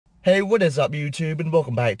Hey, what is up YouTube, and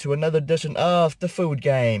welcome back to another edition of The Food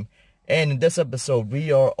Game. And in this episode,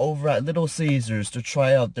 we are over at Little Caesars to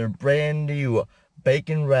try out their brand new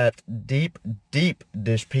bacon-wrapped deep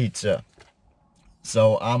dish pizza.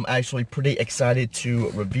 So I'm actually pretty excited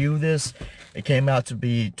to review this. It came out to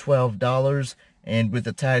be $12, and with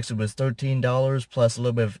the tax it was $13 plus a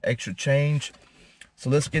little bit of extra change.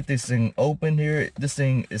 So let's get this thing open here. This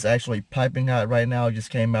thing is actually piping hot right now. It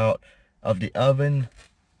just came out of the oven.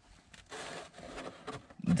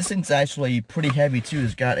 This thing's actually pretty heavy too.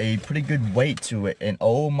 It's got a pretty good weight to it. And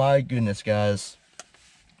oh my goodness, guys.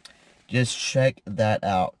 Just check that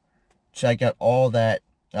out. Check out all that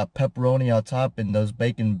pepperoni on top and those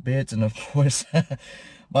bacon bits. And of course,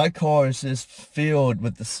 my car is just filled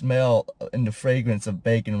with the smell and the fragrance of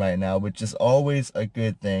bacon right now, which is always a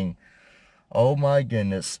good thing. Oh my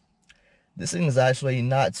goodness. This thing is actually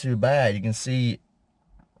not too bad. You can see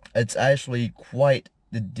it's actually quite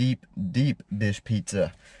the deep dish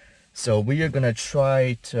pizza. So we are gonna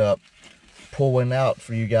try to pull one out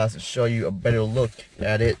for you guys to show you a better look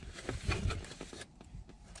at it.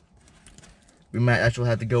 We might actually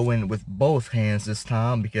have to go in with both hands this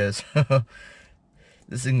time because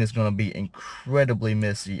this thing is gonna be incredibly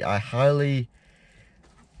messy. I highly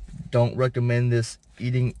don't recommend this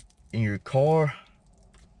eating in your car.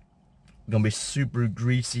 It's gonna be super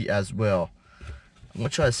greasy as well. I'm gonna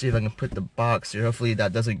try to see if I can put the box here. Hopefully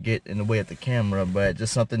that doesn't get in the way of the camera, but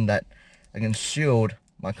just something that I can shield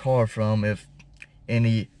my car from if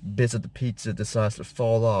any bits of the pizza decides to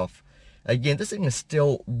fall off. Again, this thing is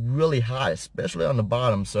still really hot, especially on the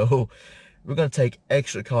bottom, so we're gonna take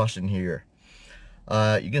extra caution here.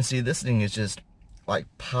 You can see this thing is just like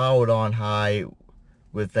piled on high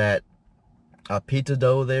with that pizza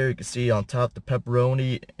dough there. You can see on top the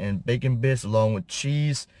pepperoni and bacon bits along with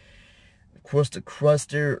cheese. Of course, the crust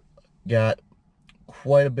there got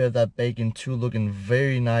quite a bit of that bacon too, looking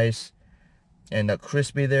very nice and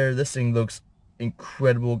crispy there. This thing looks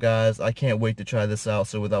incredible, guys. I can't wait to try this out.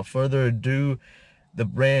 So without further ado, the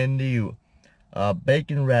brand new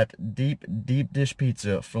bacon wrapped deep dish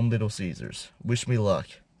pizza from Little Caesars. Wish me luck.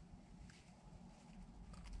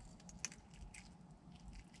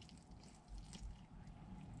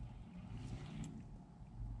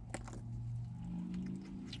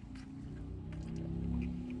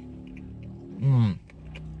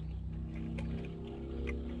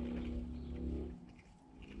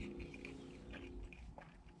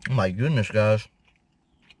 Oh my goodness, guys.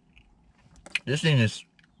 This thing is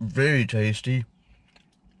very tasty.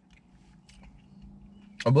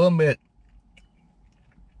 I will admit,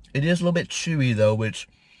 it is a little bit chewy though, which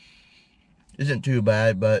isn't too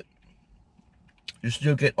bad, but you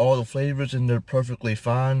still get all the flavors and they're perfectly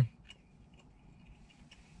fine.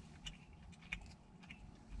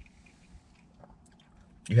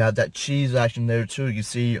 You have that cheese action there too. You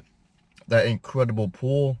see that incredible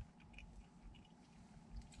pull.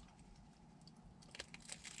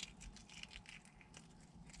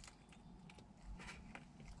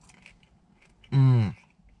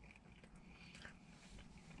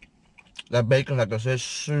 That bacon, like I said,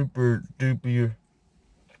 super duper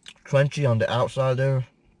crunchy on the outside there.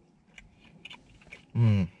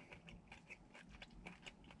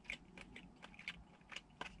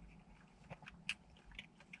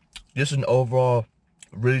 Just an overall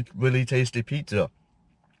really tasty pizza.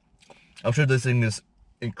 I'm sure this thing is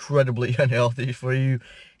incredibly unhealthy for you,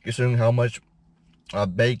 considering how much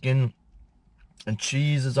bacon and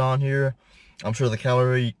cheese is on here. I'm sure the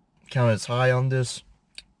calorie count is high on this.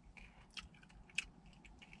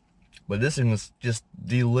 But this thing is just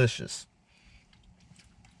delicious.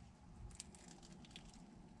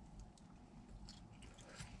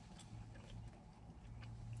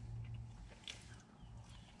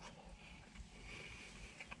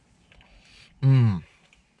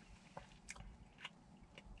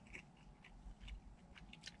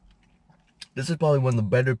 This is probably one of the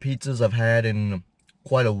better pizzas I've had in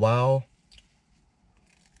quite a while.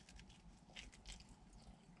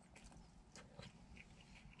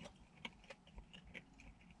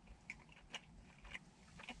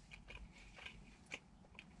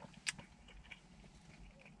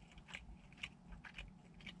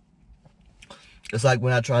 It's like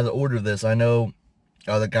when I tried to order this, I know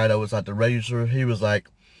the guy that was at the register, he was like,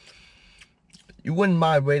 "You wouldn't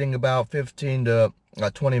mind waiting about 15 to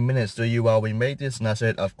 20 minutes, do you, while we make this?" And I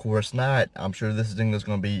said, "Of course not. I'm sure this thing is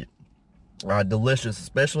going to be delicious,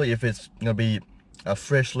 especially if it's going to be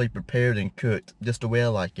freshly prepared and cooked, just the way I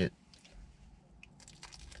like it."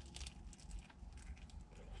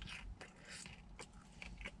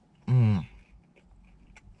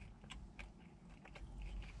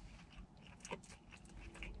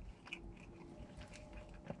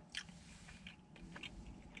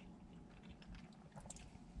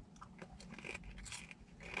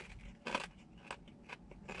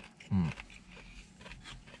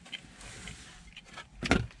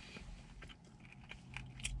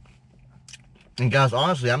 And guys,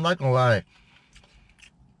 honestly, I'm not gonna lie.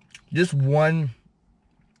 Just one,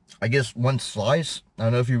 I guess one slice. I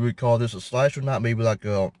don't know if you would call this a slice or not. Maybe like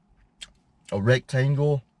a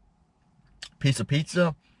rectangle piece of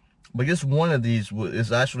pizza. But just one of these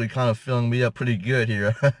is actually kind of filling me up pretty good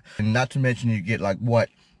here. And not to mention you get like, what,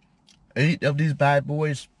 8 of these bad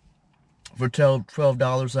boys for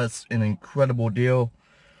 $12. That's an incredible deal.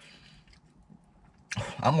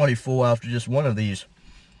 I'm already full after just one of these.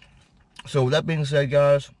 So with that being said,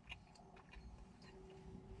 guys,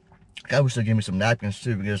 I wish they'd give me some napkins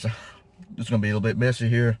too, because it's going to be a little bit messy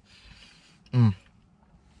here.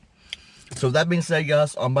 So with that being said,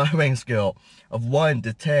 guys, on my rating scale of 1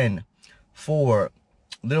 to 10 for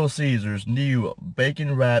Little Caesars new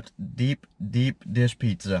bacon wrapped deep dish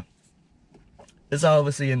pizza, it's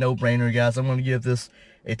obviously a no-brainer, guys. I'm going to give this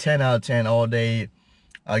a 10 out of 10 all day.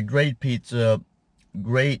 A great pizza,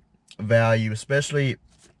 great value, especially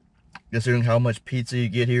considering how much pizza you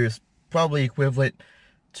get here. Is probably equivalent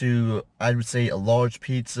to, I would say, a large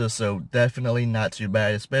pizza, so definitely not too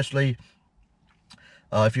bad, especially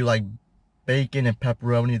if you like bacon and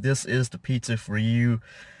pepperoni. This is the pizza for you.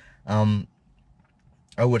 I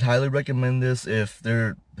would highly recommend this if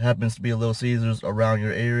there happens to be a Little Caesars around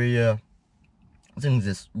your area. I think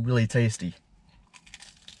it's really tasty.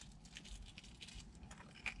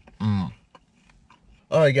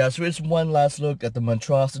 Alright guys, so here's one last look at the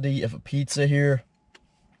monstrosity of a pizza here.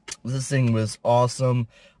 This thing was awesome.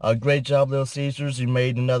 Great job, Little Caesars. You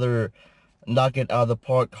made another knock it out of the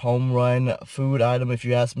park home run food item, if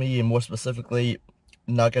you ask me, and more specifically,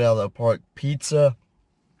 knock it out of the park pizza.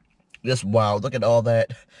 Just wow, look at all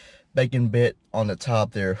that bacon bit on the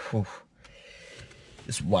top there. Whew.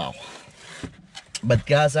 Just wow. But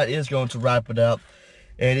guys, that is going to wrap it up.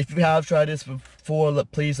 And if you have tried this before,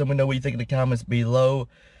 please let me know what you think in the comments below.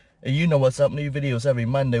 And you know what's up, new videos every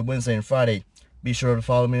Monday, Wednesday, and Friday. Be sure to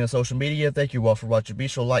follow me on social media. Thank you all for watching. Be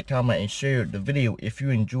sure to like, comment, and share the video if you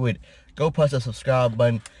enjoyed. Go press the subscribe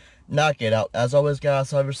button. Knock it out. As always,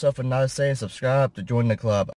 guys, have yourself a nice day and subscribe to join the club.